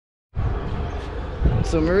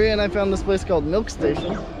So Maria and I found this place called Milk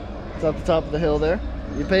Station. It's at the top of the hill there.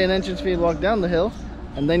 You pay an entrance fee and walk down the hill,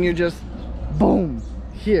 and then you're just, boom,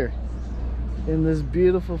 here in this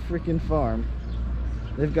beautiful freaking farm.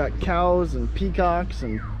 They've got cows and peacocks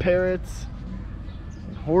and parrots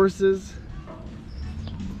and horses.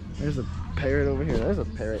 There's a parrot over here. There's a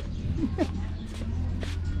parrot.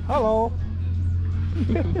 Hello.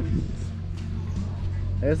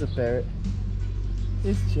 There's a parrot.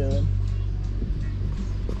 He's chilling.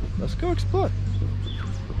 Let's go explore.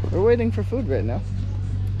 We're waiting for food right now.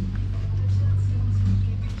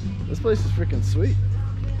 This place is freaking sweet.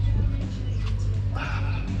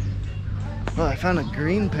 Oh, I found a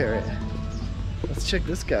green parrot. Let's check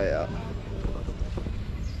this guy out.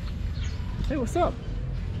 Hey, what's up?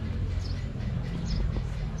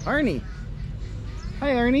 Arnie.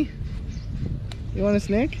 Hi, Arnie. You want a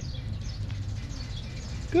snack?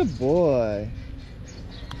 Good boy.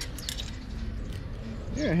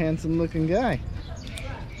 You're a handsome looking guy.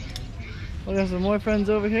 We got some more friends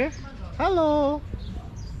over here. Hello.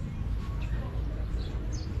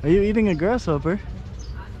 Are you eating a grasshopper?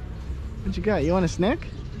 What you got? You want a snack?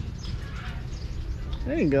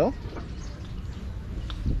 There you go.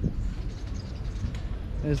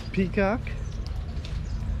 There's peacock.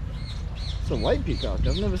 It's a white peacock.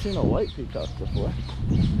 I've never seen a white peacock before.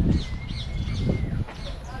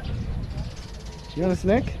 You want a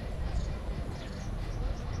snack?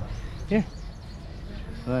 Here.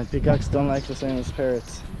 Alright, peacocks don't like the same as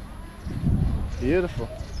parrots. Beautiful.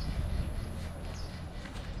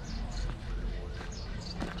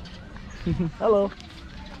 Hello.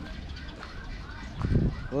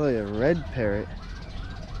 Boy, a red parrot.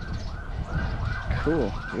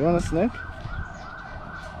 Cool. You want a snack?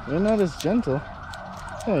 You're not as gentle.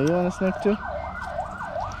 Hey, you want a snack too?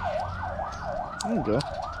 There you go.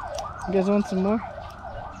 You guys want some more?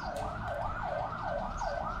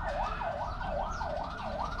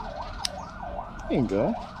 There you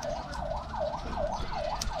go.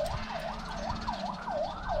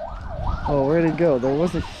 Oh, where'd he go? There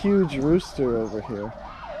was a huge rooster over here.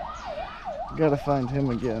 Gotta find him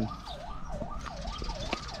again.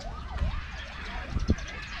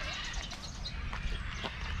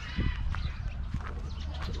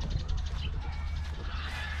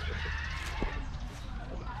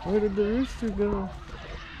 Where did the rooster go?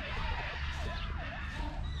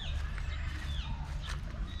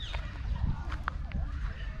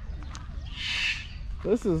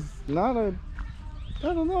 This is not a...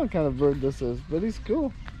 I don't know what kind of bird this is, but he's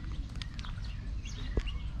cool.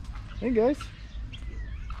 Hey guys.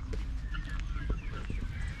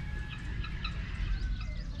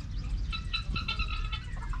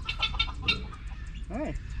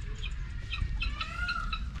 Hi.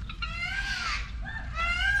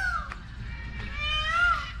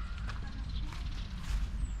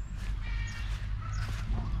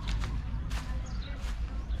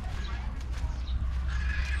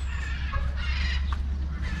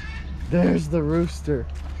 There's the rooster.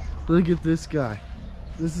 Look at this guy.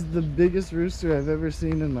 This is the biggest rooster I've ever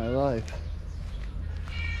seen in my life.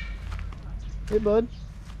 Hey bud.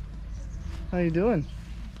 How you doing?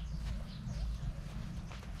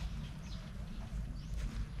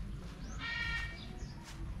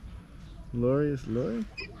 Lori is Lori? Is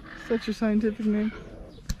that your scientific name?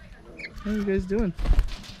 How you guys doing?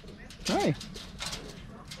 Hi.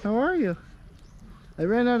 How are you? I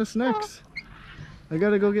ran out of snacks. I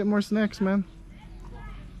gotta go get more snacks, man.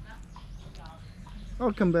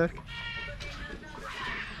 I'll come back.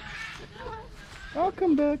 I'll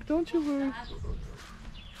come back, don't you worry.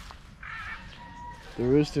 The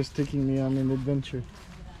rooster's taking me on an adventure.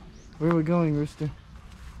 Where are we going, rooster?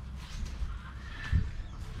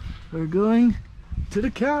 We're going to the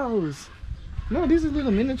cows. No, these are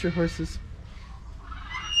little miniature horses.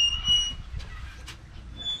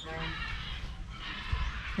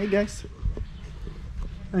 Hey guys.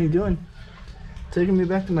 How you doing? Taking me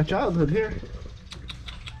back to my childhood here.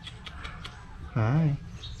 Hi.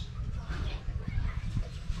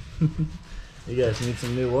 You guys need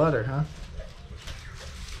some new water, huh?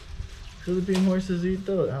 Philippine horses eat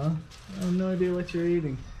those, huh? I have no idea what you're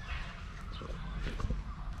eating.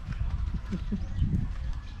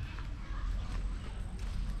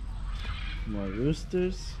 More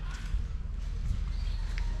roosters.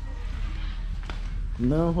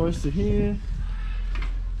 No horse here.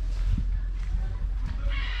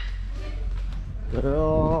 They're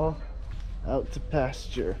all out to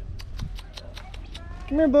pasture.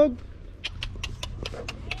 Come here, bug.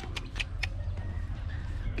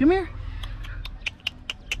 Come here.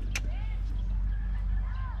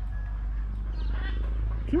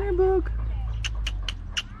 Come here, bug.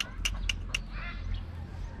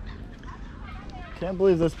 Can't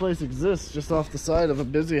believe this place exists just off the side of a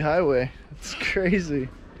busy highway. It's crazy.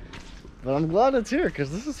 But I'm glad it's here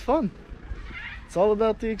because this is fun. It's all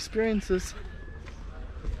about the experiences.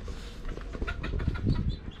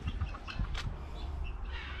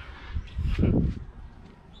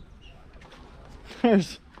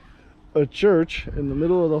 There's a church in the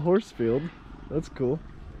middle of the horse field. That's cool.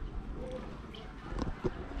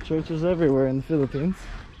 Churches everywhere in the Philippines.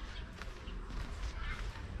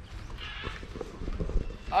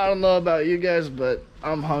 I don't know about you guys, but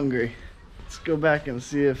I'm hungry. Let's go back and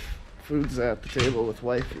see if food's at the table with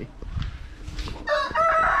wifey.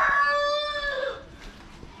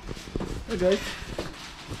 Hey guys.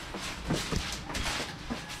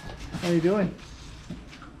 How you doing?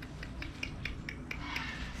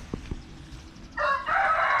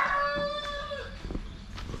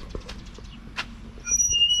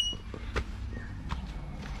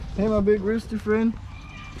 Hey, my big rooster friend.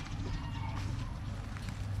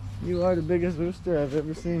 You are the biggest rooster I've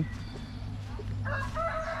ever seen.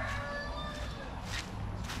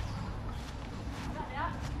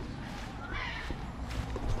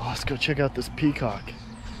 Oh, let's go check out this peacock.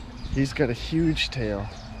 He's got a huge tail.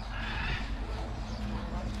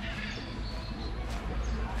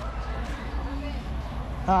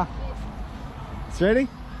 Ah, it's ready?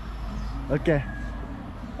 Okay,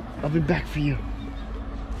 I'll be back for you.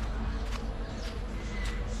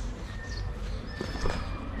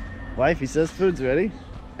 Wifey says food's ready,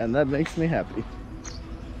 and that makes me happy.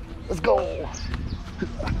 Let's go!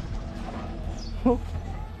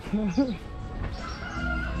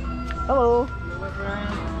 Hello!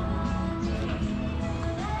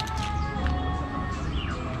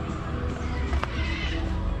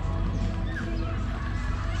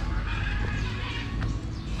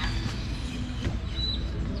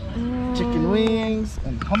 Chicken wings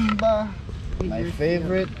and humba, my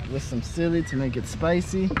favorite, with some chili to make it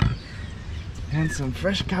spicy, and some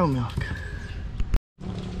fresh cow milk.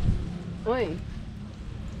 Oi!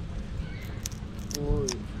 Oi!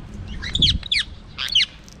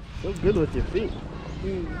 So good with your feet.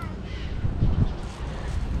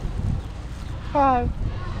 Hi!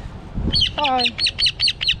 Hi!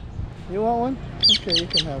 You want one? Okay, you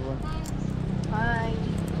can have one. Hi!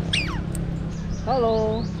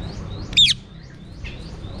 Hello!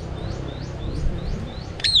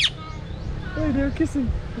 Hey, they're kissing.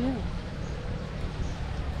 Yeah.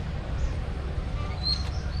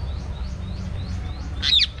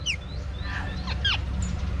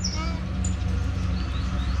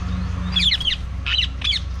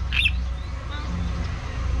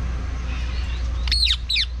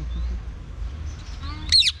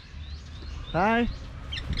 Hi.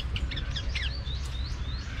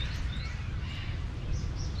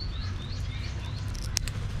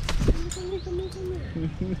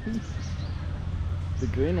 The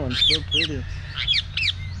green one's so pretty.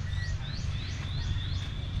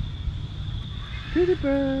 Pretty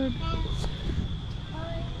bird.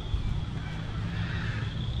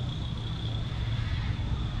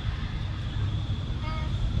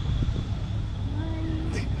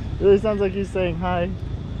 It really sounds like he's saying hi.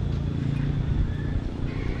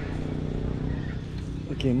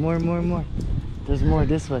 Okay, more. There's more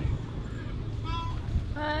this way.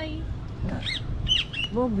 Hi!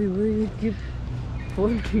 Bobby, where you keep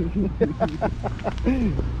pointing?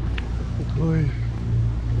 Boy.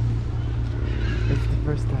 It's the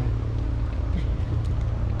first time.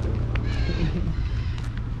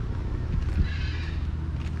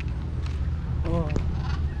 Oh.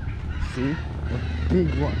 See? A big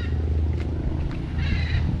one.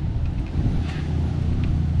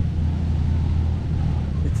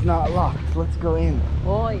 It's not locked. Let's go in.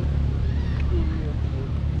 Oi!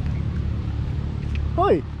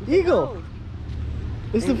 Oi! Eagle!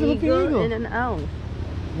 It's the Philippine eagle. And an owl.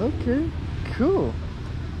 Okay, cool.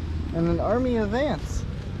 And an army of ants.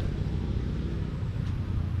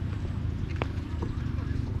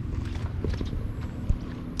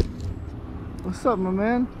 What's up, my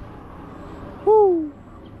man? Woo!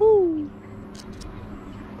 Woo!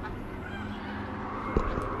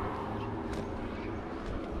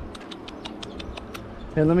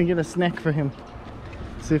 Hey, let me get a snack for him.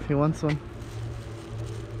 See if he wants one.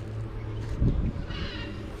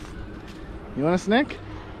 You want a snack?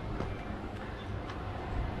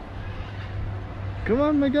 Come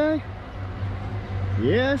on, my guy.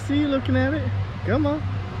 Yeah, I see you looking at it. Come on.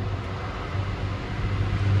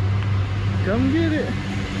 Come get it.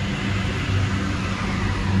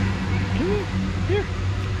 Come here.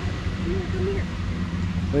 Come here.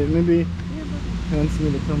 Wait, maybe Here, he wants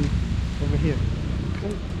me to come over here.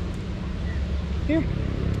 Come here.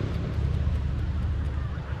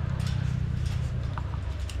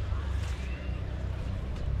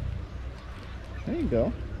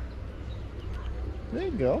 go. There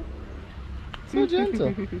you go. So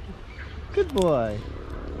gentle. Good boy.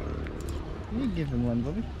 You give him one,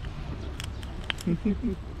 Bubby.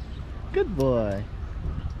 Good boy.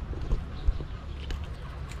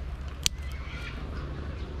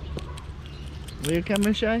 Are you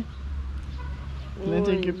camera shy? Can I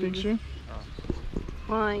take your picture?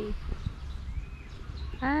 Hi.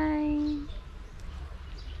 Hi.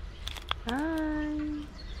 Hi.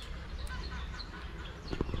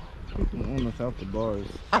 Mm, without the bars.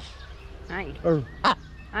 Hi. Oh.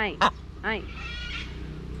 Hi. Hi.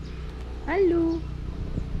 Hello.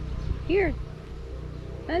 Here.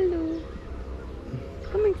 Hello.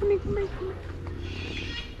 Come here, come here, come here, come here.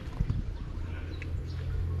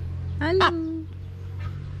 Hello.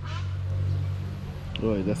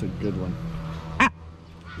 Boy, that's a good one.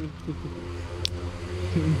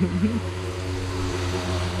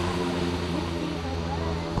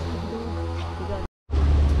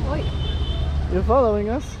 Oi. You're following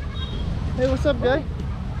us? Hey, what's up, guy?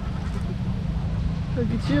 Look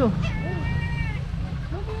at you.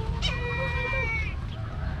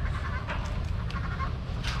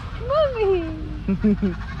 Mommy.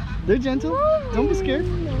 They're gentle. Don't be scared.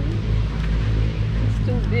 It's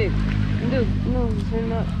too big. Look, no, they're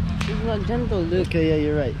not. It's not gentle. Look. Okay, yeah,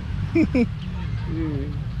 you're right.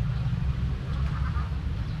 Mm.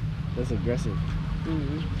 That's aggressive.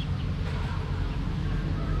 Mm.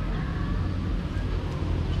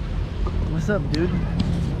 What's up, dude?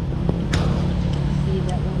 See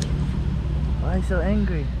that one? Why so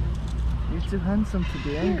angry? You're too handsome to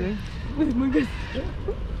be angry. Oh my God.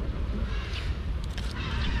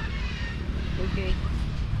 Okay.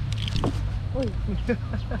 Oh,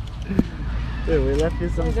 Dude, we left you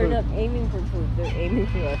some no, they're food. not aiming for food. They're aiming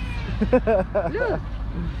for us. Look.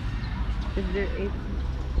 If they're aiming.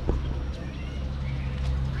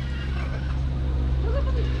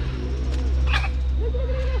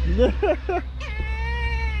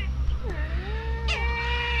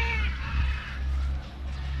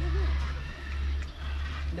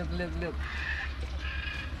 Look, look, look.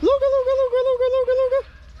 Luga.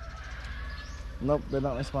 Nope, they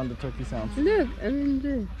don't respond to turkey sounds. Look, I mean,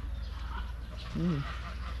 look. Mm.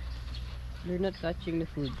 They're not touching the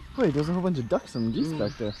food. Wait, there's a whole bunch of ducks and geese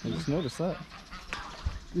back there. I just noticed that.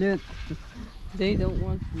 Look. They don't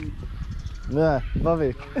want food. Yeah,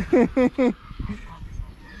 Bobby.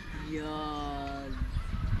 Yeah.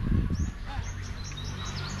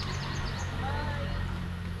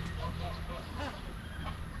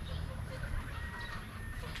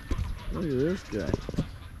 Look at this guy.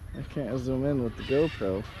 I can't zoom in with the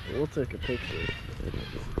GoPro, but we'll take a picture.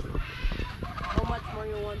 How much more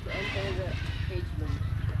you want to enter the cage room?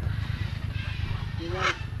 You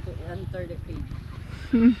want to enter the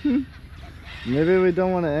cage? Maybe we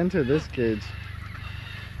don't want to enter this cage.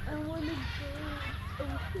 I want to go.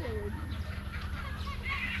 Okay.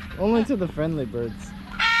 Only to the friendly birds.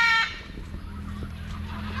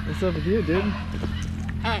 What's up with you, dude?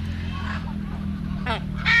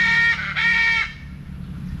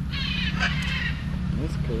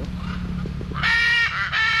 That's cool.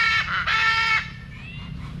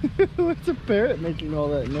 What's a parrot making all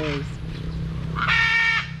that noise?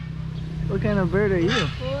 What kind of bird are you?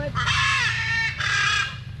 Foot.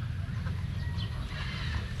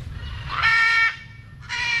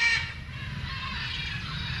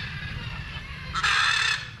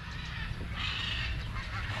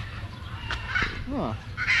 Oh,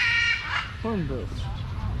 hornbills.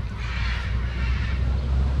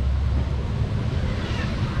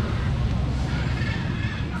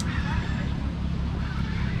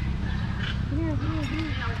 Here,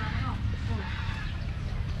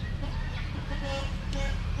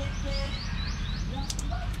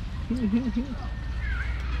 here, here.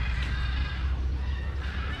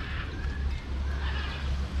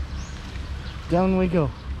 Down we go.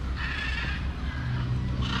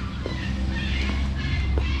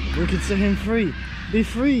 We can set him free. Be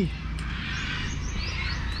free.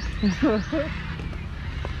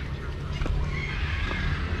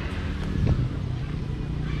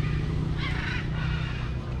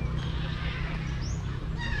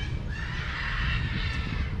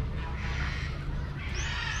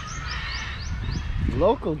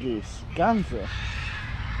 Local geese, Ganza.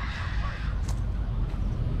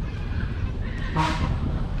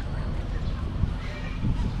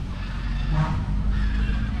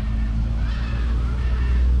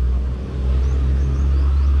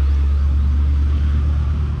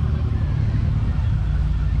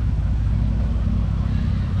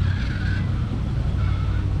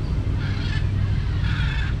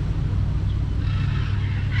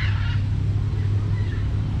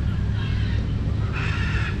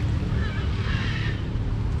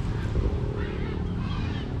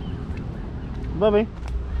 Bubby.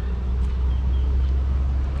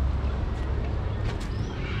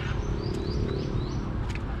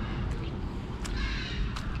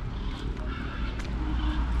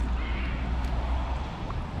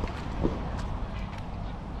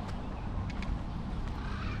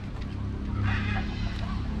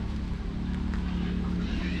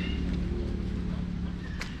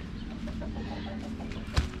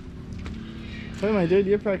 Hey, my dude,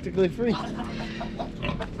 you're practically free.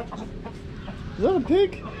 Is that a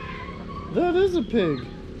pig? That is a pig.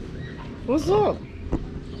 What's up?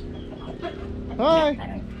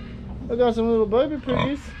 Hi. I got some little baby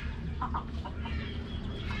piggies.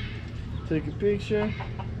 Take a picture.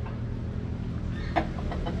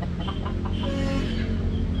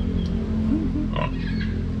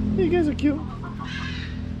 You guys are cute.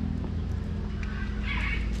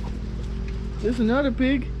 There's another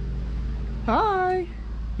pig. Hi.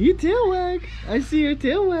 You tail wag. I see your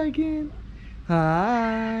tail wagging.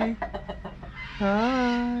 Hi.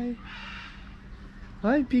 Hi.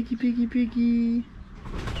 Hi, piggy, piggy, piggy.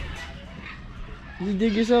 You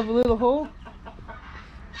dig yourself a little hole?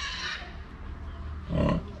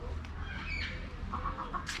 Come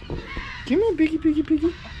here, piggy, piggy,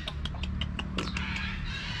 piggy.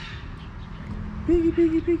 Piggy,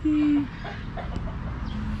 piggy, piggy.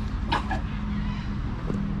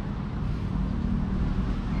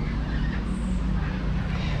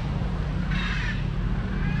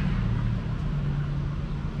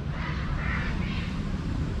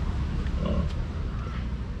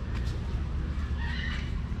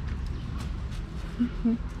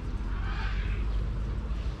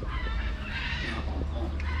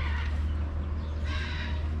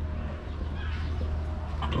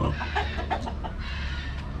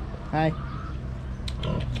 Hi.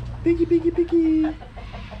 Piggy, piggy, piggy.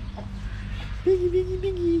 Piggy, piggy,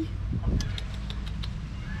 piggy.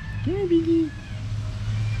 Here, piggy.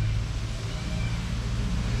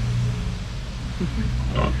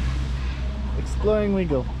 Exploring we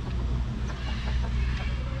go.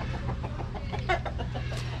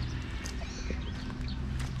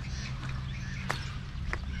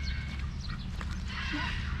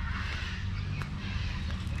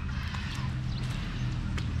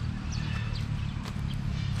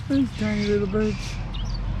 These tiny little birds.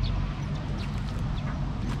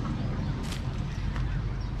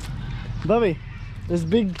 Bubby, there's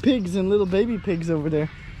big pigs and little baby pigs over there.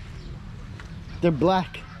 They're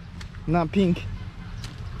black, not pink.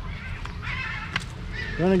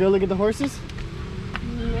 You wanna go look at the horses?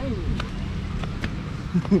 No.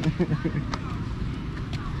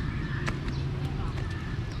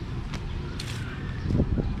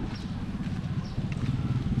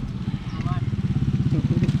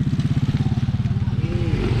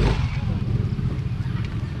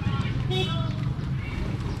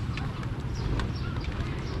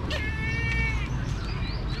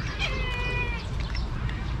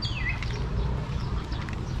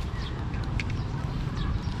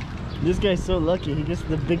 This guy's so lucky, he gets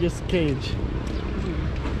the biggest cage.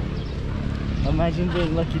 Imagine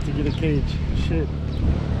being lucky to get a cage. Shit.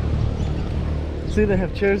 See, they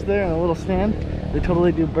have chairs there and a little stand. They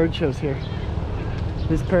totally do bird shows here.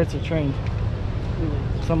 These parrots are trained.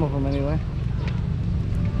 Some of them anyway.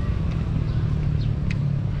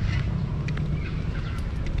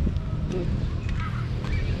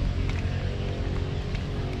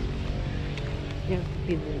 Yeah,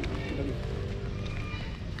 people.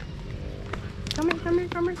 Come here, come here,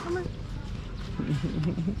 come here, come here.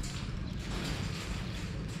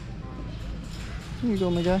 Here you go,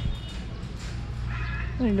 my guy.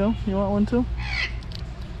 There you go. You want one too?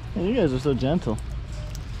 Hey, you guys are so gentle.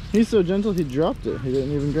 He's so gentle he dropped it. He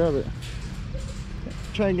didn't even grab it.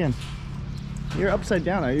 Try again. You're upside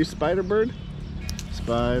down. Are you spider bird?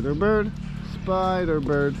 Spider bird. Spider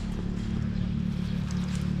bird.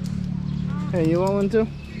 Hey, you want one too?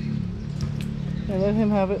 Hey, let him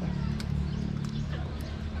have it.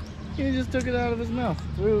 He just took it out of his mouth.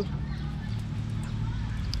 Rude.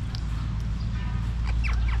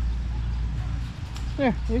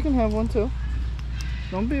 Here, you can have one too.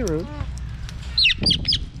 Don't be rude.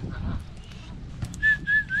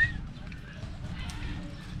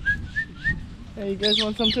 Hey, you guys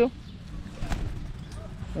want some too?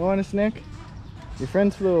 You want a snack? Your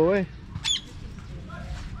friends flew away.